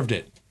deserved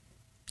it.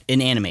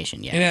 In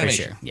animation, yeah. In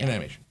animation. For sure. Yeah. In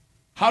animation.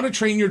 How to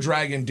Train Your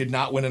Dragon did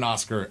not win an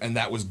Oscar, and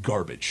that was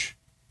garbage.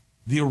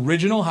 The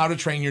original How to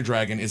Train Your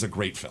Dragon is a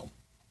great film.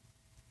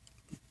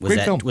 Was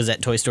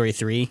that Toy Story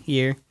 3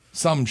 year?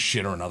 Some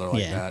shit or another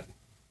like that.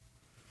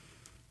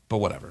 But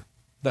whatever.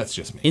 That's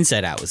just me.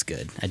 Inside Out was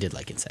good. I did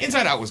like Inside Out.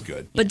 Inside Out was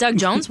good. But Doug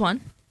Jones won.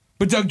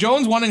 But Doug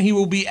Jones won, and he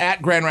will be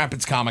at Grand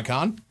Rapids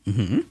Comic-Con,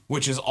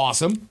 which is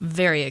awesome.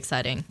 Very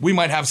exciting. We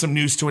might have some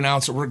news to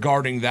announce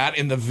regarding that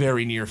in the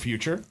very near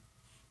future.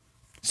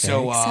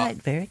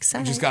 Very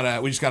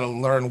excited. We just gotta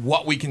learn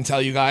what we can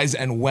tell you guys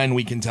and when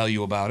we can tell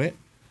you about it.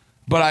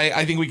 But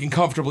I think we can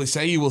comfortably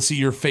say you will see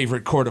your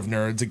favorite Court of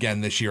Nerds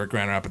again this year at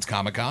Grand Rapids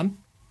Comic-Con.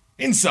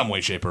 In some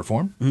way, shape, or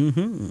form.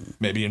 Mm-hmm.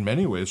 Maybe in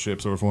many ways,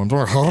 shapes, or forms.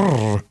 I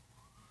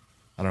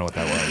don't know what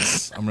that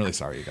was. I'm really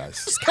sorry, you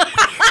guys.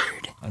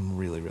 I'm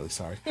really, really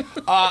sorry.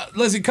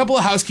 Listen, a couple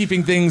of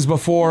housekeeping things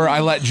before I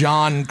let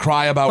John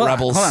cry about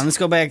Rebels. Hold on, let's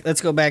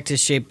go back to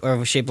Shape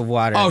of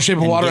Water. Oh, Shape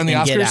of Water and the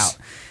Oscars? Get Out.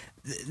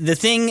 The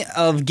thing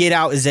of Get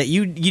Out is that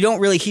you don't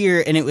really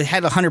hear, and it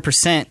had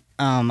 100%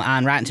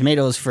 on Rotten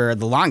Tomatoes for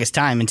the longest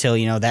time until,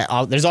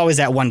 there's always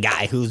that one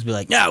guy who's be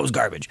like, no, it was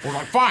garbage. We're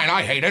like, fine,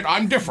 I hate it,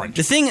 I'm different.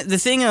 The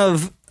thing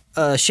of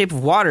Shape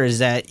of Water is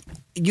that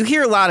you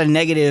hear a lot of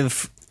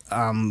negative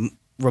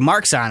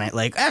remarks on it,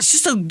 like, it's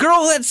just a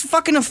girl that's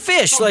fucking a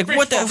fish.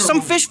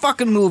 Some fish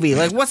fucking movie.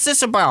 Like, what's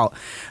this about?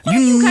 What are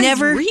you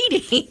guys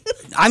reading?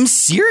 I'm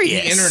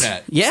serious. The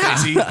internet. Yeah.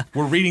 Stacey,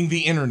 we're reading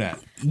the internet.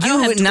 I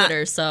don't have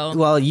Twitter, so.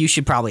 Well, you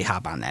should probably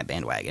hop on that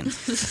bandwagon.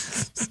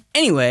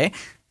 Anyway,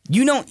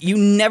 you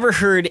never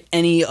heard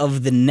any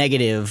of the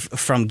negative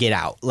from Get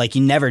Out. Like,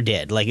 you never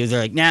did. Like,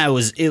 they're like, nah,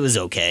 it was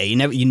okay.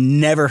 You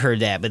never heard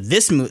that. But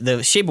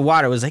the Shape of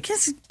Water was like,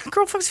 yes,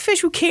 girl fucks a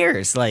fish. Who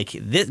cares? Like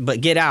this, but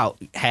Get Out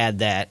had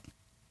that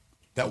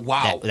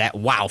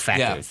wow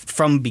factor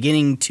from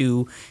beginning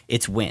to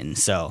its win.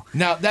 So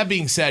now that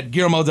being said,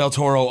 Guillermo del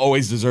Toro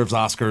always deserves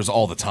Oscars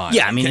all the time.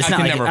 Yeah, I mean,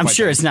 I'm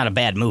sure it's not a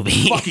bad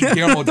movie. Fucking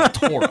Guillermo del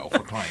Toro, for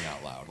crying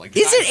out loud. Like,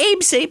 is it Abe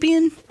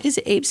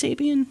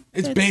Sapien?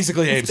 It's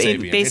basically Abe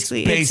Sapien.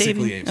 Basically Abe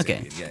Sapien.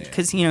 Okay,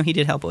 because he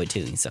did Hellboy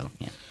too. So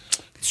yeah,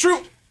 it's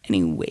true.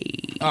 Anyway,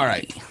 all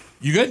right.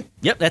 You good?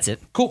 Yep, that's it.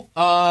 Cool.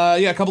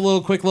 A couple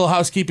of quick little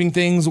housekeeping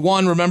things.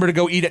 One, remember to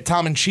go eat at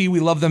Tom and Chi. We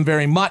love them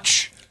very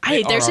much. I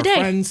ate there today.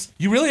 Friends.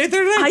 You really ate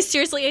there today? I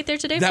seriously ate there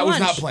today for lunch. That was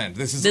not planned.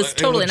 This is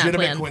totally a not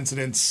legitimate planned.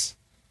 coincidence.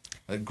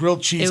 A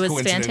grilled cheese coincidence.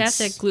 coincidence. It was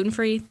fantastic.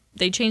 Gluten-free.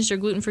 They changed their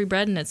gluten-free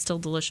bread, and it's still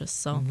delicious.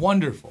 So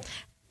wonderful.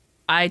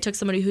 I took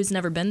somebody who's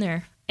never been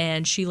there,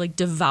 and she,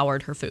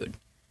 devoured her food.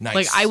 Nice.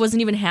 Like, I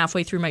wasn't even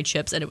halfway through my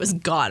chips, and it was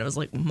gone. I was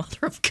like, mother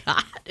of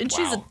God. And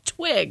she's a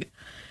twig.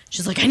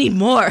 She's like, I need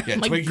more. Yeah,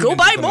 I'm like, go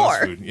buy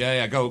more.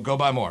 Yeah, go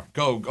buy more.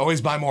 Go, always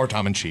buy more,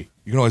 Tom and Chi.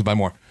 You can always buy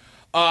more.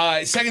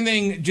 Second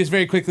thing, just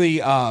very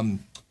quickly,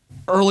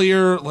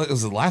 earlier,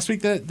 was it last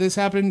week that this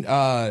happened?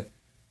 I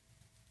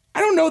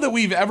don't know that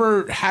we've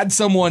ever had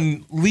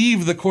someone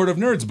leave the Court of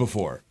Nerds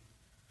before.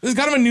 This is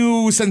kind of a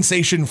new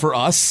sensation for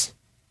us.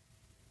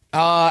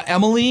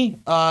 Emily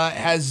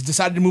has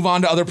decided to move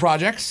on to other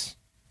projects.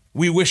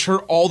 We wish her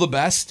all the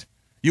best.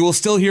 You will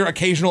still hear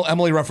occasional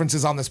Emily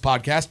references on this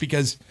podcast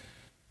because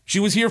she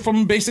was here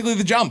from basically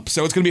the jump,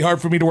 so it's going to be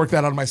hard for me to work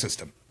that out of my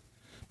system.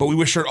 But we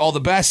wish her all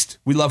the best.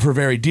 We love her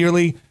very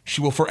dearly.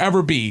 She will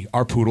forever be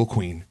our poodle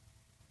queen.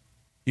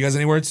 You guys,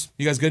 any words?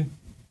 You guys good?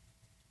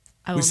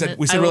 We said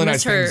really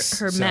nice things.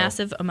 Her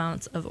massive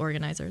amounts of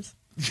organizers.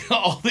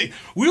 We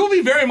will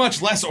be very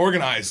much less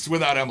organized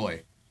without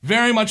Emily.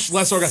 Very much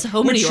less organized.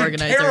 So many which should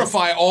organizers.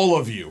 terrify all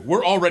of you.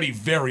 We're already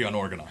very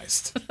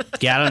unorganized.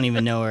 Yeah, I don't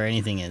even know where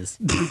anything is.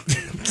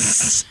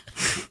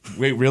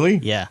 Wait, really?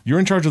 Yeah. You're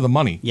in charge of the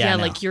money. Yeah, I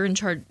know. like you're in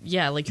charge.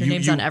 Yeah, like your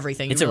name's on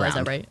everything. You It's realize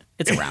around. that, right?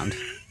 It's around.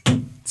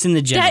 It's in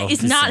the general That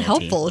is not vicinity.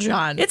 helpful,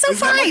 John. It's so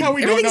fine.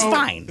 Everything's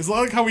fine. Is that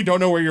like how we don't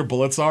know where your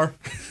bullets are?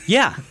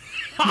 Yeah.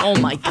 Oh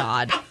my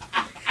God.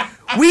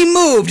 We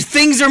moved.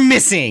 Things are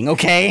missing,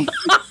 okay?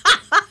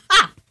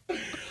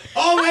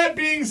 All that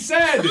being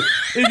said,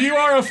 if you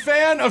are a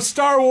fan of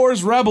Star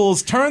Wars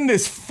Rebels, turn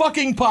this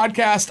fucking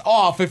podcast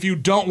off if you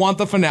don't want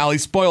the finale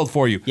spoiled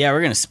for you. Yeah,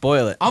 we're going to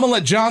spoil it. I'm going to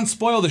let John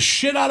spoil the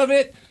shit out of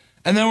it,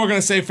 and then we're going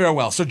to say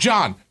farewell. So,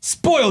 John,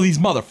 spoil these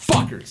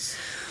motherfuckers.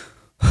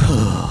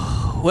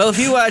 Well, if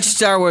you watch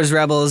Star Wars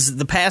Rebels,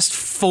 the past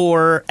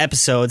 4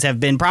 episodes have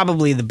been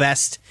probably the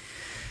best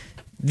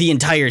the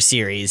entire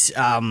series.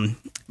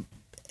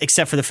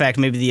 Except for the fact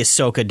maybe the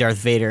Ahsoka Darth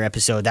Vader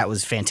episode, that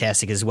was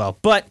fantastic as well.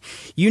 But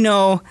you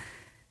know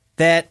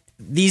that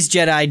these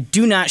Jedi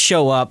do not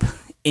show up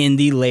in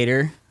the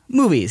later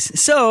movies.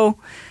 So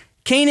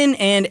Kanan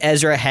and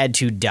Ezra had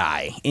to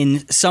die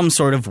in some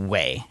sort of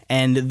way.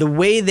 And the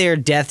way their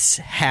deaths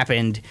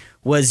happened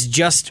was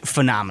just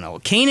phenomenal.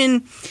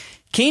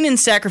 Kanan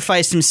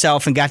sacrificed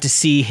himself and got to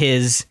see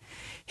his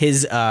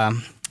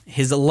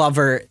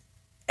lover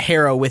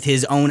Hera with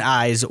his own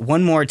eyes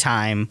one more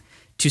time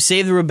to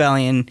save the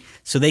rebellion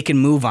so they can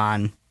move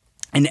on.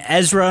 And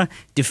Ezra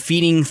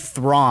defeating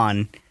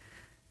Thrawn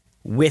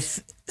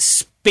with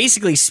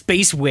basically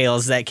space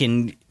whales that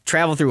can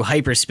travel through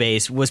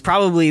hyperspace was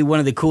probably one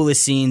of the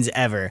coolest scenes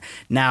ever.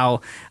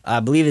 Now,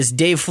 I believe it's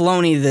Dave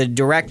Filoni, the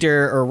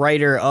director or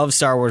writer of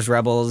Star Wars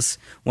Rebels,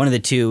 one of the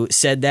two,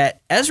 said that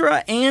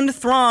Ezra and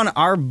Thrawn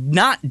are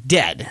not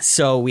dead.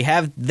 So we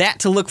have that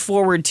to look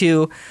forward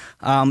to.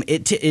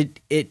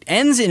 It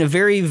ends in a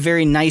very,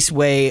 very nice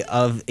way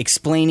of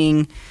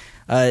explaining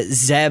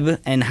Zeb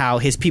and how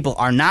his people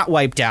are not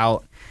wiped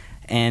out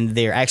and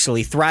they're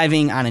actually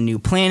thriving on a new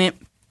planet.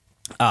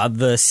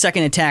 The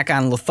second attack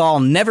on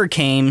Lothal never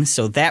came,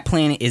 so that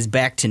planet is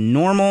back to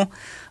normal.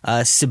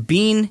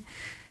 Sabine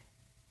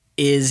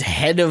is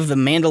head of the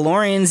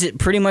Mandalorians, it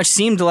pretty much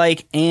seemed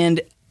like, and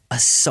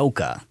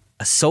Ahsoka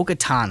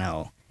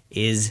Tano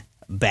is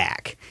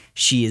back.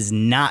 She is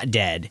not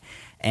dead,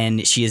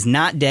 and she is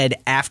not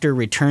dead after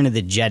Return of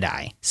the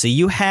Jedi. So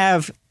you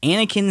have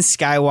Anakin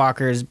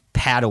Skywalker's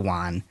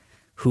Padawan,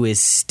 who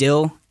is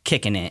still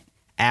kicking it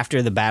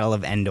after the Battle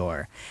of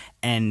Endor,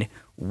 and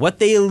what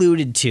they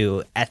alluded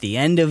to at the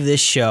end of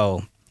this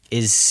show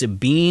is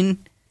Sabine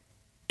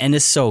and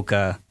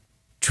Ahsoka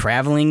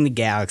traveling the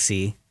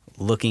galaxy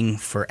looking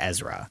for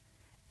Ezra.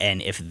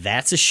 And if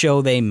that's a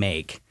show they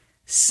make,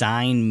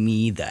 sign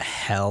me the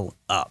hell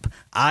up.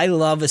 I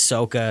love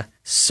Ahsoka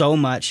so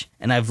much,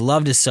 and I've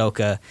loved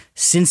Ahsoka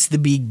since the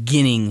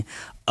beginning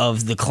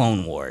of the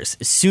Clone Wars.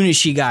 As soon as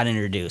she got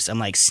introduced, I'm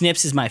like,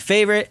 Snips is my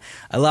favorite.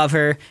 I love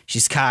her.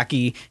 She's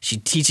cocky. She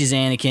teaches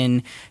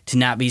Anakin to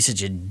not be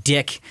such a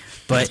dick.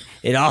 But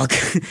it all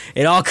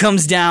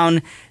comes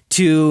down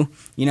to,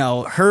 you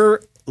know,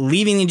 her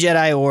leaving the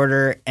Jedi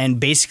Order and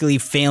basically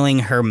failing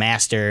her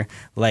master,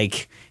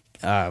 like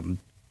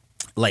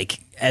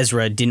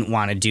Ezra didn't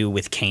want to do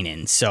with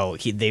Kanan. So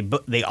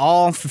they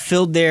all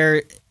fulfilled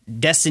their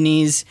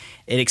destinies.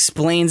 It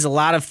explains a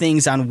lot of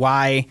things on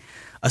why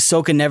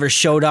Ahsoka never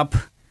showed up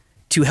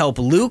to help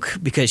Luke,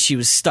 because she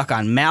was stuck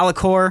on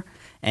Malachor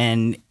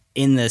and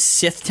in the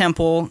Sith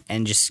Temple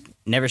and just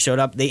never showed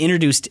up. They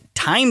introduced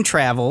time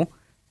travel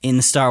in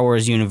the Star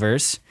Wars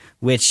universe,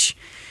 which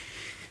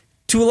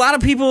to a lot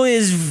of people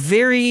is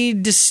very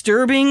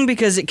disturbing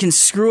because it can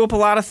screw up a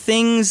lot of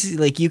things.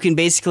 Like, you can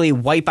basically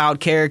wipe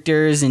out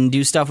characters and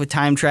do stuff with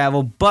time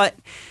travel, but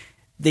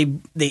they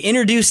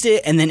introduced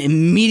it and then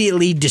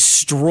immediately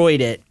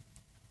destroyed it,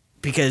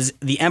 because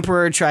the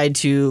Emperor tried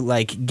to,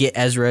 like, get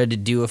Ezra to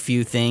do a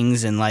few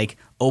things and, like,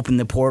 open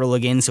the portal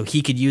again so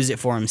he could use it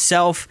for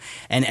himself,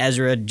 and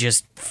Ezra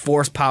just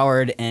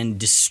force-powered and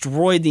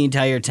destroyed the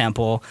entire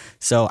temple.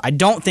 So I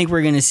don't think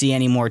we're going to see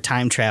any more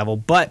time travel,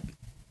 but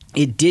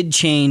it did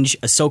change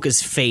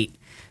Ahsoka's fate,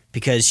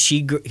 because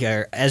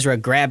Ezra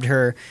grabbed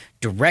her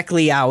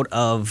directly out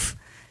of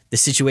the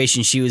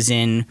situation she was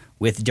in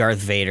with Darth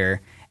Vader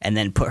and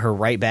then put her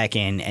right back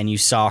in, and you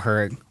saw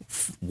her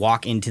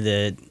walk into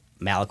the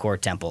Malachor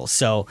Temple.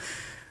 So,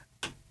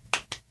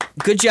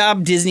 good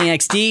job, Disney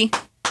XD.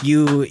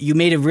 you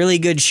made a really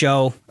good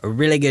show,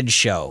 Really good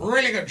show.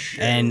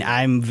 And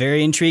I'm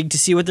very intrigued to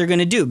see what they're going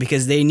to do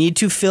because they need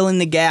to fill in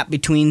the gap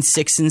between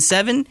 6 and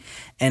 7,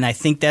 and I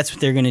think that's what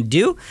they're going to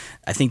do.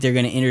 I think they're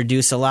going to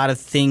introduce a lot of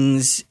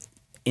things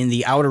in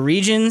the outer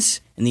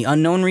regions, in the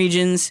unknown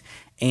regions,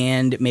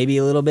 and maybe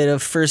a little bit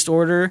of First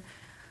Order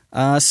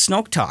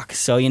Snoke talk.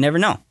 So you never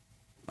know.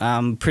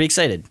 I'm pretty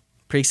excited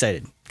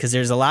because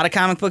there's a lot of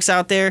comic books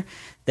out there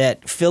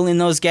that fill in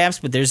those gaps,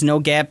 but there's no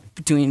gap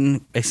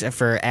between, except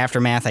for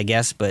Aftermath, I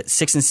guess. But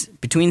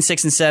between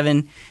 6 and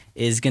 7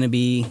 is going to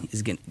be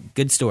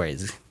good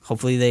stories.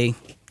 Hopefully they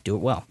do it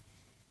well.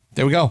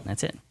 There we go.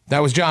 That's it.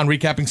 That was John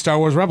recapping Star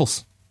Wars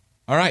Rebels.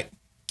 All right.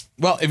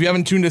 Well, if you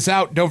haven't tuned us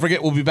out, don't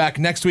forget we'll be back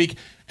next week.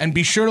 And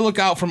be sure to look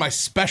out for my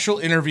special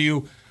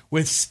interview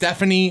with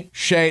Stephanie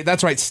Sheh.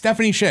 That's right,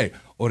 Stephanie Sheh.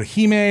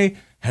 Orihime,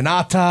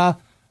 Hinata,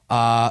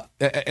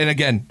 and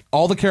again,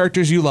 all the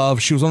characters you love.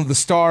 She was one of the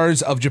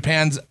stars of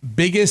Japan's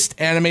biggest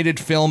animated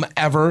film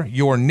ever,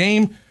 Your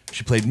Name.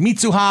 She played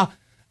Mitsuha.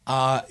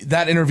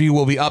 That interview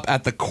will be up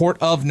at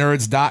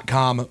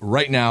thecourtofnerds.com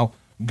right now.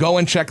 Go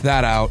and check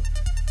that out.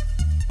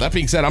 That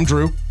being said, I'm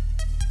Drew.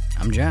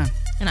 I'm John.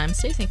 And I'm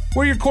Stacey.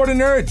 We're your Court of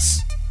Nerds.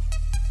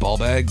 Ball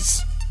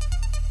bags.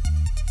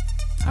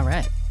 All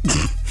right.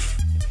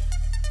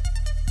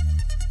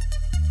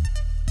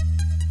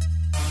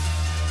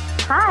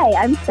 Hi,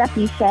 I'm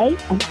Stephanie Sheh,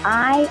 and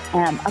I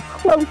am a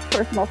close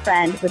personal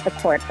friend with the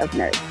Court of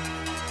Nerds.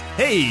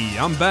 Hey,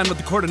 I'm Ben with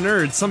the Court of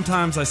Nerds.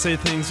 Sometimes I say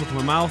things with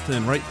my mouth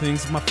and write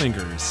things with my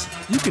fingers.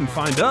 You can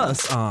find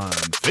us on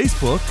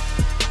Facebook,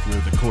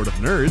 we're the Court of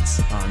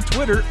Nerds, on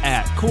Twitter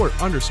at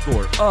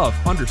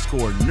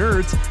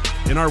 @court_of_nerds,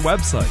 and our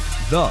website,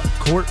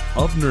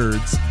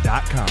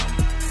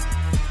 thecourtofnerds.com.